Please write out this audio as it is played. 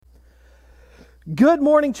Good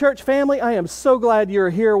morning, church family. I am so glad you're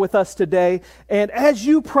here with us today. And as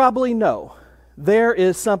you probably know, there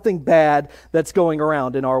is something bad that's going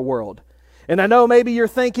around in our world. And I know maybe you're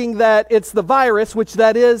thinking that it's the virus, which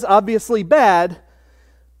that is obviously bad,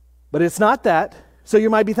 but it's not that. So you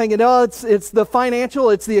might be thinking, oh, it's the financial,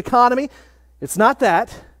 it's the economy. It's not that.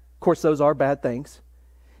 Of course, those are bad things.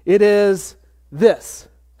 It is this.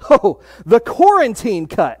 Oh, the quarantine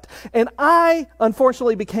cut. And I,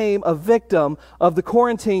 unfortunately, became a victim of the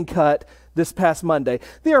quarantine cut this past Monday.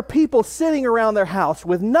 There are people sitting around their house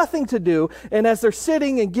with nothing to do, and as they're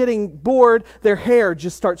sitting and getting bored, their hair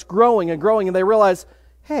just starts growing and growing, and they realize,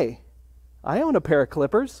 hey, I own a pair of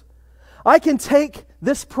clippers. I can take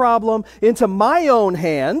this problem into my own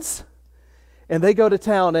hands, and they go to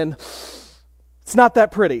town, and it's not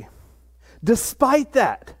that pretty. Despite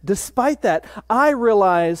that, I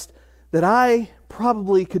realized that I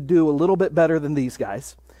probably could do a little bit better than these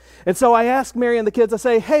guys. And so I asked Mary and the kids, I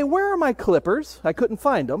say, hey, where are my clippers? I couldn't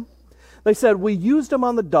find them. They said, we used them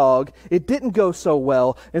on the dog. It didn't go so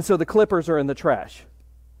well, and so the clippers are in the trash.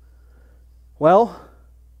 Well,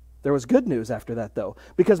 there was good news after that, though,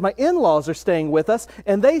 because my in-laws are staying with us,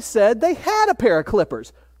 and they said they had a pair of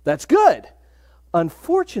clippers. That's good.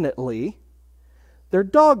 Unfortunately, they're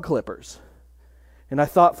dog clippers. And I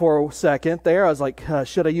thought for a second there, I was like,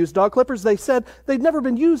 should I use dog clippers? They said they'd never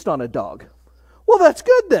been used on a dog. Well, that's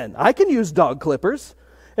good then. I can use dog clippers.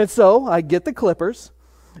 And so I get the clippers,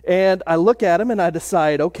 and I look at them, and I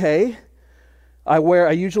decide, okay,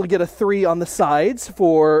 I usually get a 3 on the sides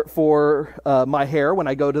for my hair when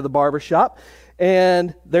I go to the barber shop.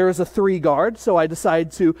 And there is a 3 guard, so I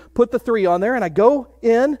decide to put the 3 on there, and I go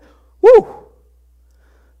in. Woo!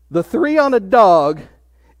 The 3 on a dog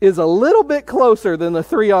is a little bit closer than the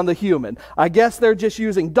 3 on the human. I guess they're just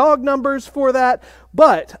using dog numbers for that,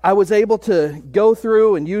 but I was able to go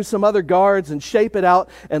through and use some other guards and shape it out,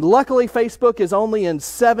 and luckily Facebook is only in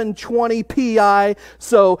 720p,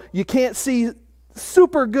 so you can't see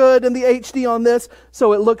super good in the HD on this,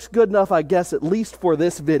 so it looks good enough, I guess, at least for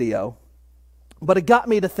this video. But it got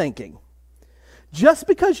me to thinking, just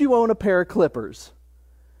because you own a pair of clippers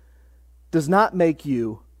does not make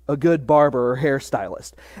you a good barber or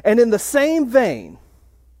hairstylist. And in the same vein,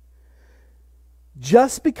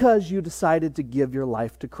 just because you decided to give your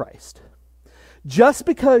life to Christ, just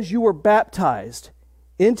because you were baptized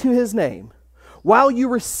into His name, while you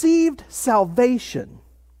received salvation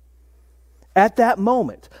at that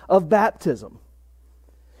moment of baptism,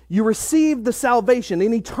 you received the salvation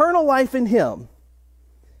and eternal life in Him,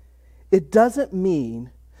 it doesn't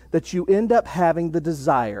mean that you end up having the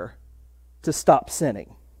desire to stop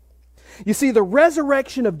sinning. You see, the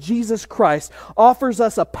resurrection of Jesus Christ offers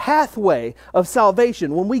us a pathway of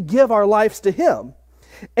salvation when we give our lives to Him.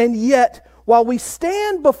 And yet, while we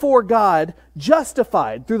stand before God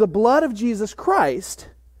justified through the blood of Jesus Christ,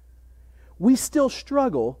 we still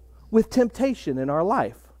struggle with temptation in our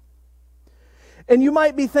life. And you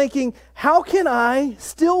might be thinking, how can I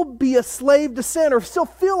still be a slave to sin or still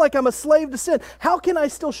feel like I'm a slave to sin? How can I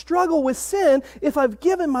still struggle with sin if I've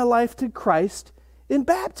given my life to Christ in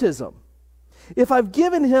baptism? If I've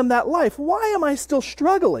given Him that life, why am I still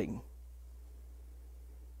struggling?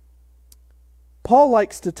 Paul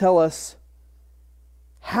likes to tell us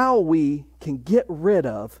how we can get rid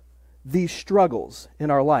of these struggles in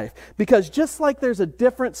our life. Because just like there's a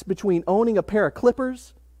difference between owning a pair of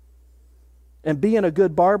clippers and being a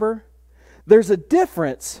good barber, there's a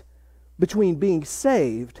difference between being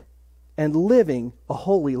saved and living a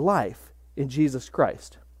holy life in Jesus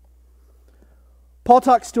Christ. Paul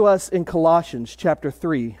talks to us in Colossians chapter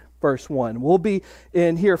 3, verse 1. We'll be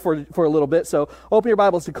in here for a little bit, so open your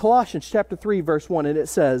Bibles to Colossians chapter 3, verse 1, and it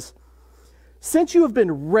says, since you have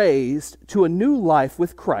been raised to a new life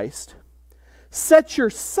with Christ, set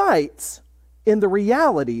your sights in the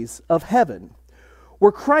realities of heaven,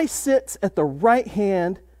 where Christ sits at the right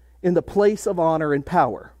hand in the place of honor and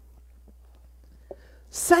power.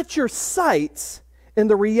 Set your sights in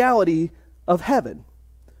the reality of heaven.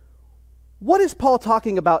 What is Paul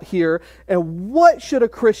talking about here, and what should a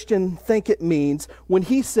Christian think it means when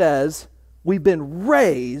he says we've been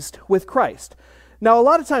raised with Christ? Now, a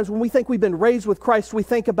lot of times when we think we've been raised with Christ, we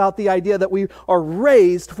think about the idea that we are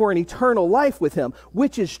raised for an eternal life with Him,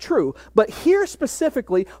 which is true. But here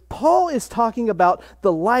specifically, Paul is talking about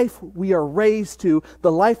the life we are raised to,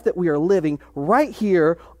 the life that we are living right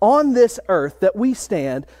here on this earth that we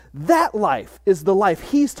stand. That life is the life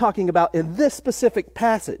he's talking about in this specific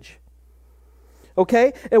passage.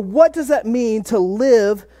 Okay? And what does that mean to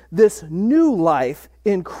live this new life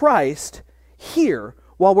in Christ here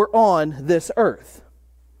while we're on this earth?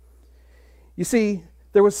 You see,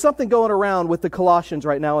 there was something going around with the Colossians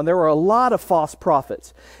right now, and there were a lot of false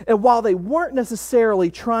prophets. And while they weren't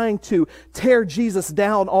necessarily trying to tear Jesus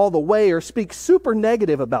down all the way or speak super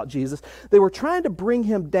negative about Jesus, they were trying to bring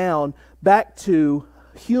him down back to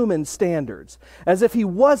human standards, as if he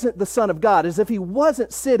wasn't the Son of God, as if he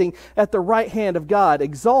wasn't sitting at the right hand of God,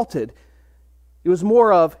 exalted. It was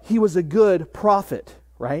more of, he was a good prophet,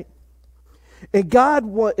 right?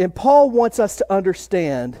 And Paul wants us to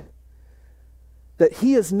understand that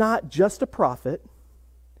he is not just a prophet.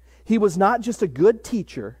 He was not just a good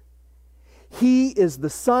teacher. He is the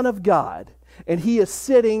Son of God, and he is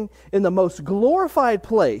sitting in the most glorified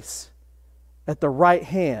place at the right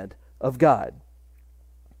hand of God.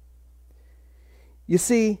 You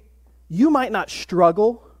see, you might not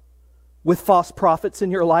struggle with false prophets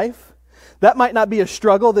in your life. That might not be a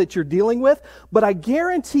struggle that you're dealing with, but I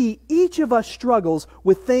guarantee each of us struggles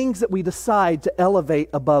with things that we decide to elevate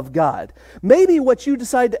above God. Maybe what you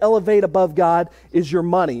decide to elevate above God is your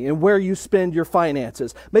money and where you spend your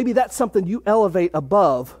finances. Maybe that's something you elevate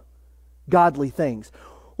above godly things.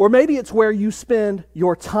 Or maybe it's where you spend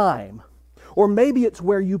your time. Or maybe it's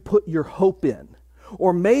where you put your hope in.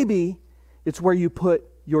 Or maybe it's where you put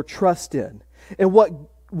your trust in. And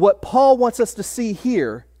what Paul wants us to see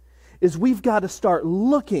here is we've got to start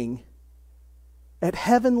looking at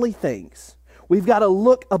heavenly things. We've got to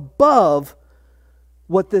look above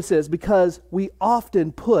what this is, because we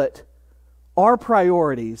often put our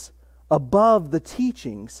priorities above the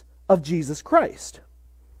teachings of Jesus Christ.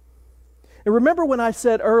 And remember when I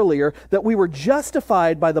said earlier that we were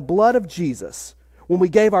justified by the blood of Jesus when we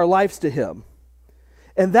gave our lives to him.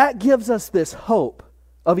 And that gives us this hope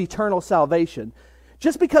of eternal salvation.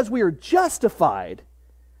 Just because we are justified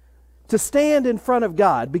to stand in front of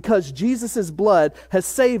God because Jesus' blood has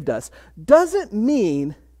saved us doesn't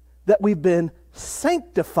mean that we've been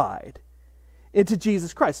sanctified into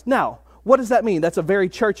Jesus Christ. Now, what does that mean? That's a very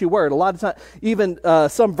churchy word. A lot of times, even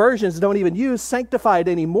some versions don't even use sanctified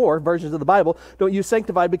anymore. Versions of the Bible don't use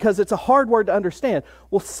sanctified because it's a hard word to understand.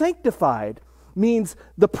 Well, sanctified means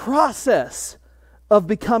the process of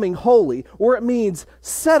becoming holy, or it means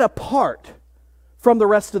set apart from the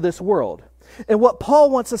rest of this world. And what Paul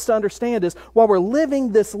wants us to understand is, while we're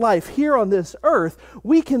living this life here on this earth,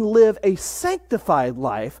 we can live a sanctified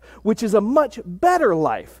life, which is a much better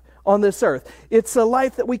life on this earth. It's a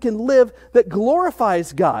life that we can live that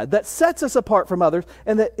glorifies God, that sets us apart from others,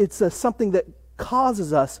 and that it's something that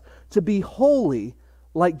causes us to be holy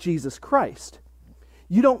like Jesus Christ.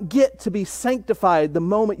 You don't get to be sanctified the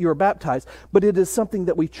moment you're baptized, but it is something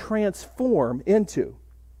that we transform into.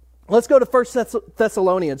 Let's go to 1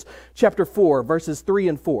 Thessalonians chapter 4, verses 3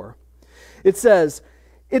 and 4. It says,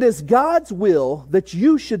 "It is God's will that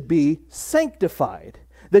you should be sanctified,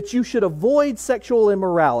 that you should avoid sexual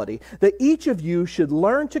immorality, that each of you should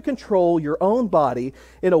learn to control your own body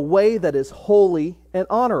in a way that is holy and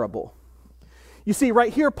honorable." You see,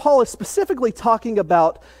 right here, Paul is specifically talking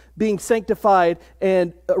about being sanctified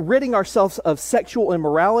and ridding ourselves of sexual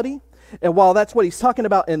immorality. And while that's what he's talking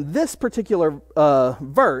about in this particular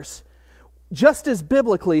verse, just as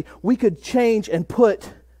biblically, we could change and put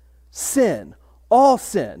sin, all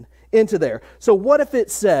sin, into there. So what if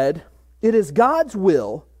it said, "It is God's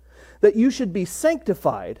will that you should be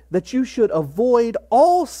sanctified, that you should avoid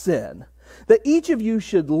all sin, that each of you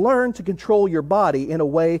should learn to control your body in a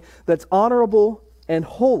way that's honorable and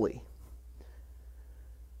holy."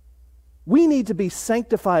 We need to be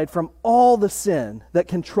sanctified from all the sin that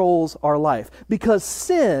controls our life, because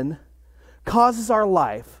sin causes our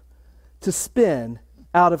life to spin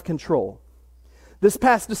out of control. This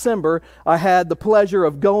past December, I had the pleasure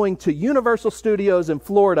of going to Universal Studios in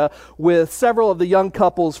Florida with several of the young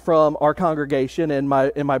couples from our congregation and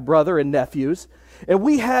my brother and nephews. And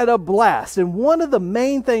we had a blast. And one of the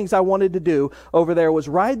main things I wanted to do over there was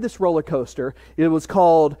ride this roller coaster. It was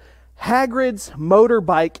called Hagrid's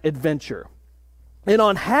Motorbike Adventure. And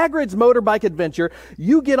on Hagrid's Motorbike Adventure,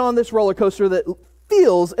 you get on this roller coaster that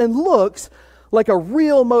feels and looks like a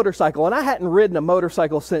real motorcycle. And I hadn't ridden a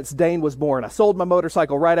motorcycle since Dane was born. I sold my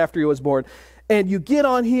motorcycle right after he was born. And you get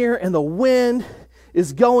on here and the wind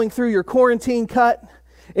is going through your quarantine cut.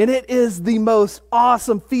 And it is the most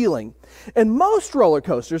awesome feeling. And most roller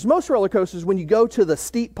coasters, when you go to the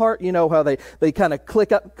steep part, you know how they kind of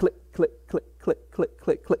click up, click, click, click, click, click,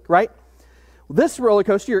 click, click, right? This roller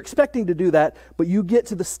coaster, you're expecting to do that, but you get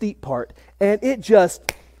to the steep part, and it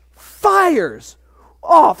just fires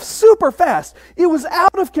off super fast. It was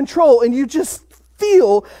out of control, and you just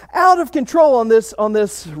feel out of control on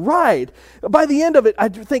this ride. By the end of it, I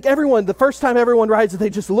think the first time everyone rides it,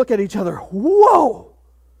 they just look at each other, whoa!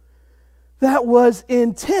 That was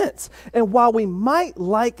intense. And while we might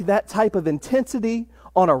like that type of intensity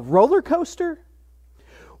on a roller coaster,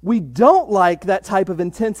 we don't like that type of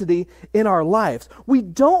intensity in our lives. We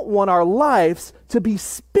don't want our lives to be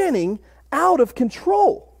spinning out of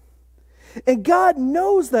control. And God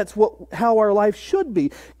knows that's how our life should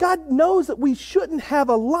be. God knows that we shouldn't have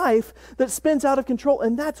a life that spins out of control,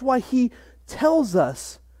 and that's why He tells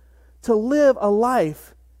us to live a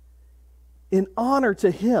life in honor to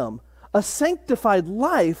Him, a sanctified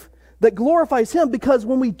life that glorifies Him, because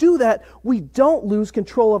when we do that, we don't lose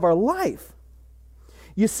control of our life.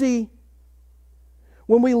 You see,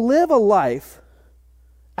 when we live a life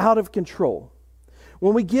out of control,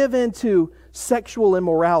 when we give in to sexual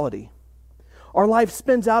immorality, our life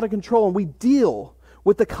spins out of control and we deal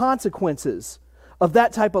with the consequences of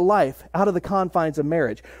that type of life out of the confines of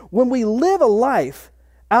marriage. When we live a life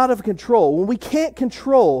out of control, when we can't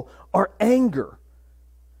control our anger,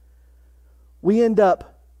 we end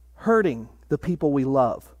up hurting the people we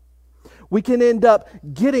love. We can end up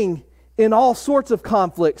getting in all sorts of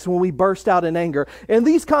conflicts when we burst out in anger. And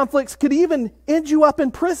these conflicts could even end you up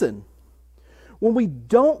in prison. When we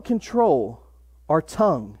don't control our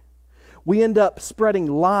tongue, we end up spreading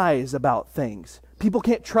lies about things. People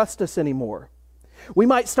can't trust us anymore. We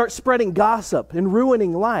might start spreading gossip and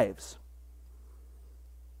ruining lives.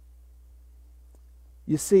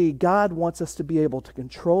 You see, God wants us to be able to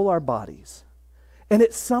control our bodies. And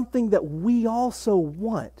it's something that we also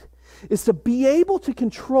want, is to be able to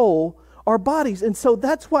control our bodies. And so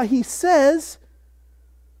that's why He says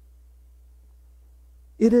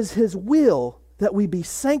it is His will that we be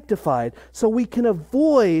sanctified so we can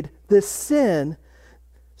avoid this sin,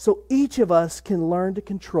 so each of us can learn to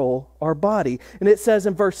control our body. And it says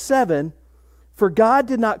in verse 7, "For God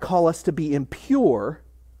did not call us to be impure,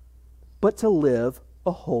 but to live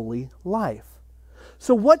a holy life."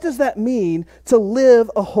 So what does that mean, to live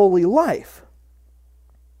a holy life?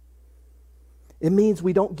 It means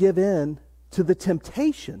we don't give in to the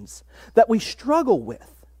temptations that we struggle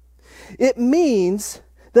with. It means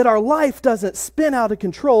that our life doesn't spin out of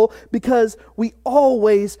control because we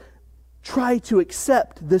always try to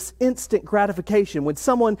accept this instant gratification. When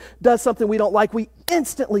someone does something we don't like, we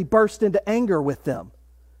instantly burst into anger with them.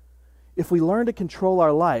 If we learn to control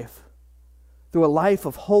our life through a life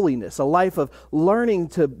of holiness, a life of learning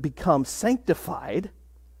to become sanctified,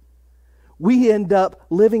 we end up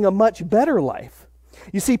living a much better life.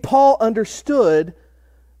 You see, Paul understood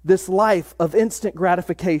this life of instant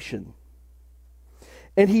gratification.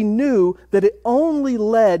 And he knew that it only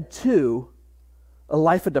led to a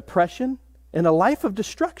life of depression and a life of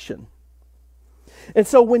destruction. And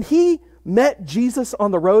so when he met Jesus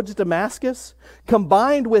on the road to Damascus,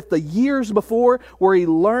 combined with the years before where he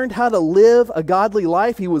learned how to live a godly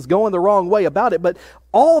life, he was going the wrong way about it, but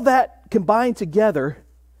all that combined together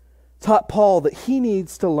taught Paul that he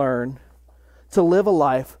needs to learn to live a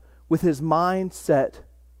life with his mind set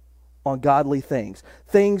on godly things,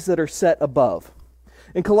 things that are set above.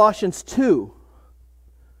 In Colossians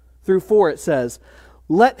 2-4 it says,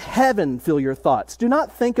 "Let heaven fill your thoughts. Do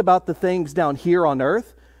not think about the things down here on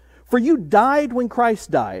earth, for you died when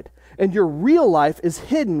Christ died, and your real life is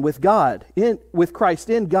hidden with Christ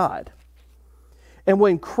in God. And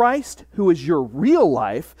when Christ, who is your real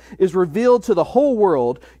life, is revealed to the whole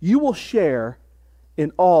world, you will share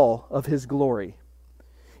in all of His glory."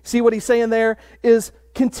 See what he's saying there is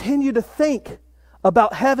continue to think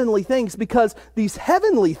about heavenly things, because these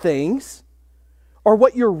heavenly things are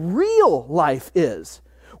what your real life is,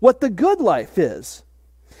 what the good life is.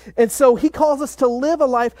 And so he calls us to live a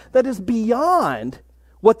life that is beyond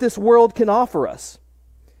what this world can offer us.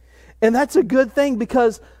 And that's a good thing,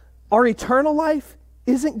 because our eternal life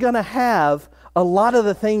isn't going to have a lot of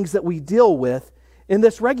the things that we deal with in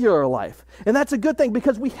this regular life. And that's a good thing,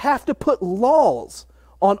 because we have to put laws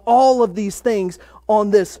on all of these things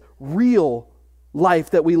on this real life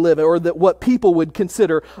that we live in, or that what people would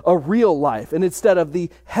consider a real life, and instead of the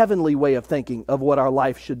heavenly way of thinking of what our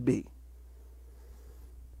life should be.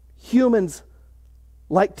 Humans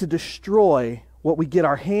like to destroy what we get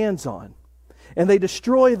our hands on, and they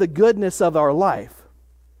destroy the goodness of our life.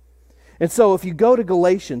 And so if you go to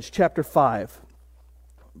Galatians chapter 5,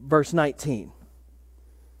 verse 19,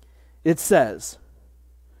 it says,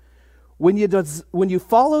 when you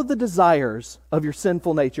follow the desires of your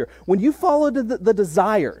sinful nature, when you follow the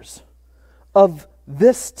desires of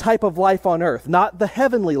this type of life on earth, not the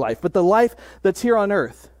heavenly life, but the life that's here on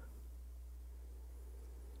earth,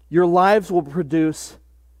 your lives will produce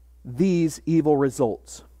these evil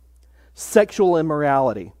results: sexual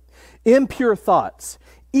immorality, impure thoughts,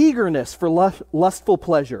 eagerness for lustful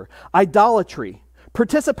pleasure, idolatry,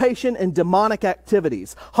 participation in demonic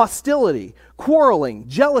activities, hostility, quarreling,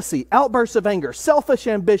 jealousy, outbursts of anger, selfish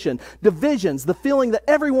ambition, divisions, the feeling that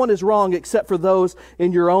everyone is wrong except for those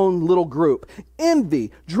in your own little group,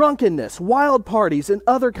 envy, drunkenness, wild parties, and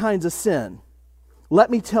other kinds of sin. Let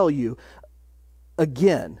me tell you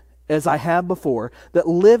again, as I have before, that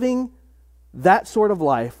living that sort of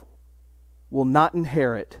life will not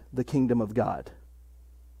inherit the kingdom of God.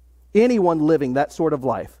 Anyone living that sort of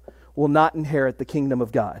life will not inherit the kingdom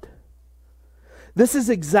of God. This is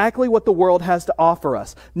exactly what the world has to offer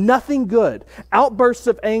us. Nothing good. Outbursts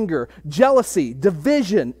of anger, jealousy,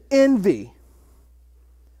 division, envy.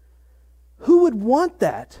 Who would want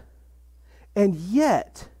that? And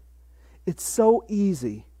yet, it's so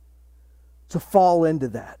easy to fall into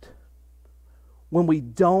that when we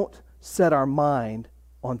don't set our mind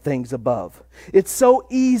on things above. It's so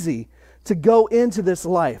easy to go into this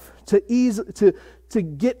life, to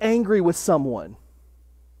get angry with someone,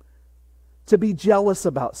 to be jealous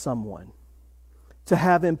about someone, to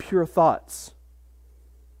have impure thoughts.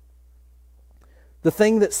 The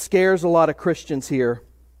thing that scares a lot of Christians here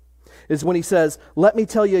is when he says, let me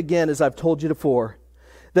tell you again, as I've told you before,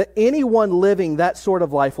 that anyone living that sort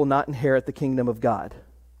of life will not inherit the kingdom of God.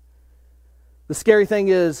 The scary thing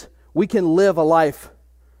is we can live a life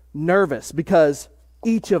nervous because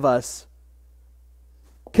each of us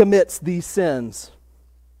commits these sins.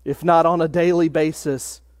 If not on a daily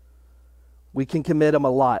basis, we can commit them a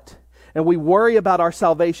lot. And we worry about our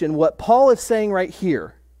salvation. What Paul is saying right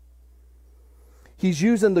here, he's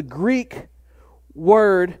using the Greek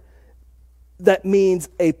word that means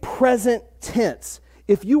a present tense.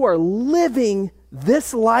 If you are living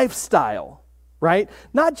this lifestyle, right?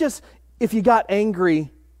 Not just if you got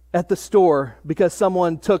angry at the store because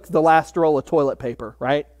someone took the last roll of toilet paper,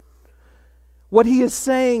 right? What he is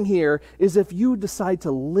saying here is if you decide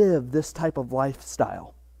to live this type of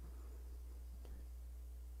lifestyle,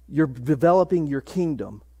 you're developing your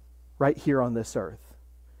kingdom right here on this earth.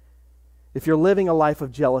 If you're living a life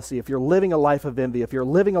of jealousy, if you're living a life of envy, if you're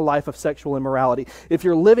living a life of sexual immorality, if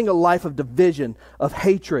you're living a life of division, of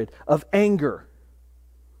hatred, of anger,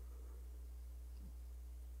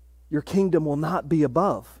 your kingdom will not be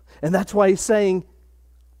above. And that's why he's saying,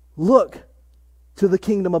 look to the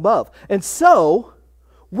kingdom above. And so,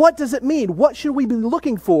 what does it mean? What should we be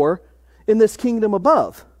looking for in this kingdom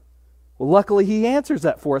above? Well, luckily he answers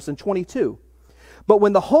that for us in 22. But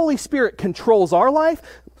when the Holy Spirit controls our life,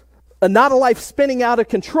 not a life spinning out of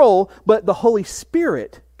control, but the Holy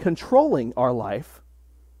Spirit controlling our life,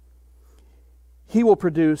 he will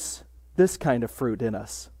produce this kind of fruit in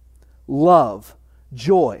us: love,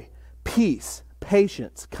 joy, peace,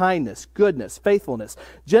 patience, kindness, goodness, faithfulness,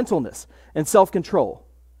 gentleness, and self-control.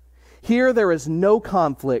 Here there is no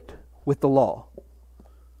conflict with the law.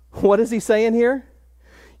 What is he saying here?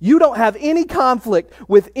 You don't have any conflict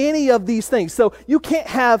with any of these things. So you can't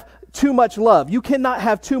have too much love. You cannot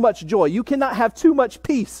have too much joy. You cannot have too much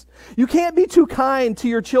peace. You can't be too kind to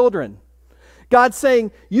your children. God's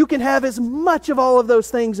saying you can have as much of all of those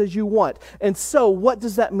things as you want. And so what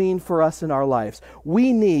does that mean for us in our lives?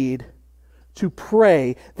 We need to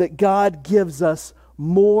pray that God gives us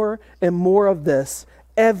more and more of this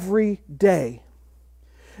every day.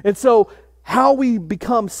 And so how we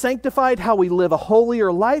become sanctified, how we live a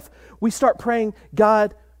holier life, we start praying,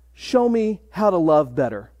 God, show me how to love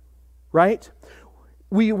better. Right?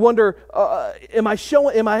 We wonder, am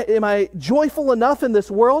I joyful enough in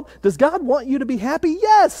this world? Does God want you to be happy?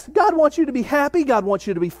 Yes, God wants you to be happy. God wants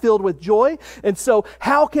you to be filled with joy. And so,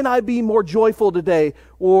 how can I be more joyful today?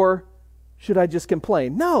 Or should I just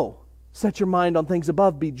complain? No. Set your mind on things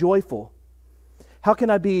above. Be joyful. How can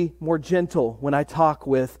I be more gentle when I talk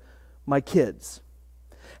with my kids?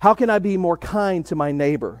 How can I be more kind to my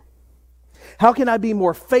neighbor? How can I be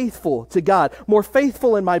more faithful to God, more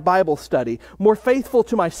faithful in my Bible study, more faithful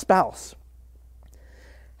to my spouse?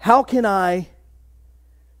 How can I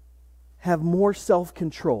have more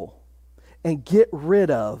self-control and get rid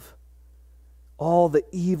of all the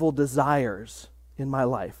evil desires in my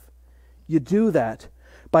life? You do that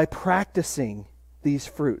by practicing these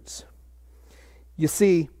fruits. You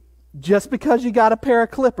see, just because you got a pair of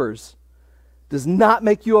clippers does not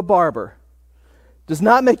make you a barber. Does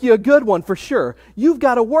not make you a good one for sure. You've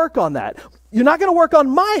got to work on that. You're not going to work on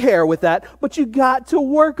my hair with that, but you got to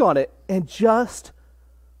work on it. And just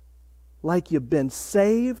like you've been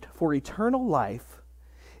saved for eternal life,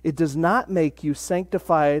 it does not make you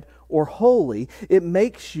sanctified or holy. It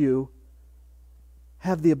makes you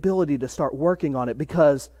have the ability to start working on it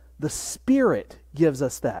because the Spirit gives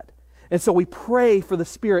us that. And so we pray for the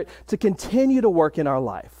Spirit to continue to work in our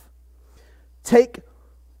life. Take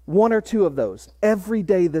one or two of those every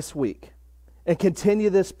day this week and continue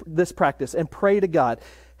this practice and pray to God,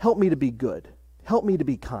 help me to be good. Help me to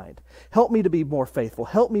be kind. Help me to be more faithful.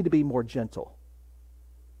 Help me to be more gentle.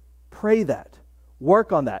 Pray that.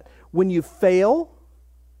 Work on that. When you fail,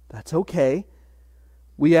 that's okay.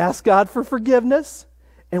 We ask God for forgiveness,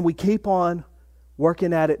 and we keep on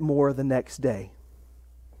working at it more the next day.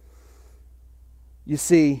 You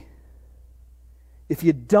see, if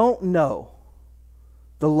you don't know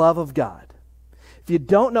the love of God, if you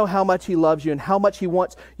don't know how much He loves you and how much He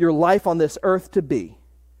wants your life on this earth to be,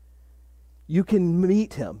 you can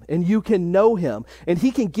meet Him and you can know Him, and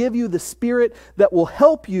He can give you the Spirit that will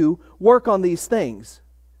help you work on these things.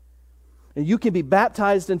 And you can be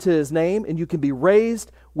baptized into His name, and you can be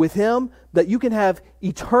raised with Him, that you can have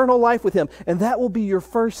eternal life with Him. And that will be your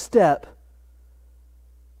first step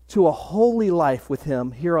to a holy life with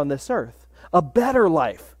Him here on this earth. A better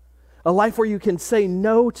life. A life where you can say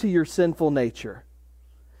no to your sinful nature.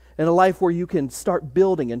 And a life where you can start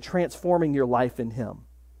building and transforming your life in Him.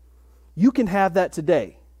 You can have that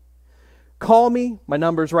today. Call me. My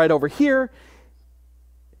number's right over here.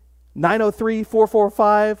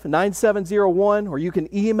 903-445-9701, or you can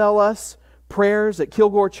email us,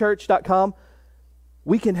 prayers@kilgorechurch.com.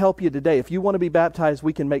 We can help you today. If you want to be baptized,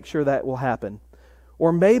 we can make sure that will happen.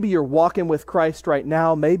 Or maybe you're walking with Christ right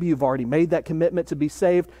now. Maybe you've already made that commitment to be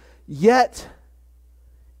saved, yet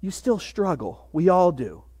you still struggle. We all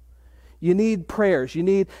do. You need prayers. You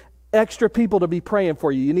need extra people to be praying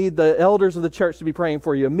for you. You need the elders of the church to be praying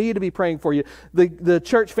for you, me to be praying for you, the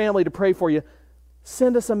church family to pray for you.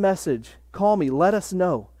 Send us a message. Call me. Let us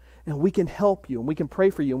know. And we can help you, and we can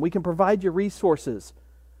pray for you, and we can provide you resources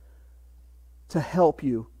to help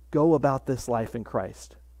you go about this life in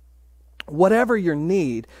Christ. Whatever your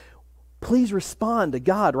need, please respond to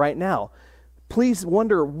God right now. Please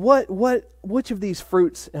wonder, which of these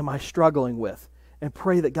fruits am I struggling with? And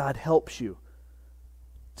pray that God helps you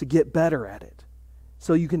to get better at it,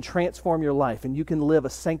 so you can transform your life and you can live a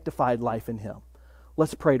sanctified life in Him.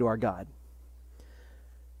 Let's pray to our God.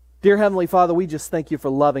 Dear Heavenly Father, we just thank You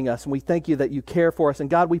for loving us, and we thank You that You care for us. And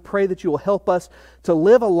God, we pray that You will help us to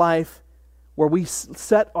live a life where we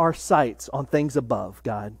set our sights on things above,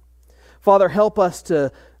 God. Father, help us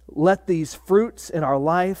to let these fruits in our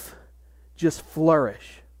life just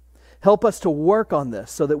flourish. Help us to work on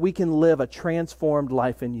this so that we can live a transformed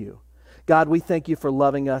life in You. God, we thank You for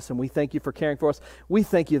loving us, and we thank You for caring for us. We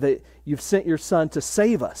thank You that You've sent Your Son to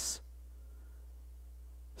save us.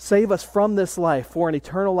 Save us from this life for an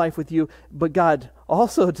eternal life with You, but God,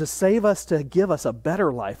 also to save us, to give us a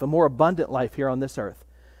better life, a more abundant life here on this earth.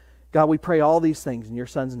 God, we pray all these things in Your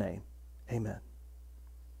Son's name. Amen.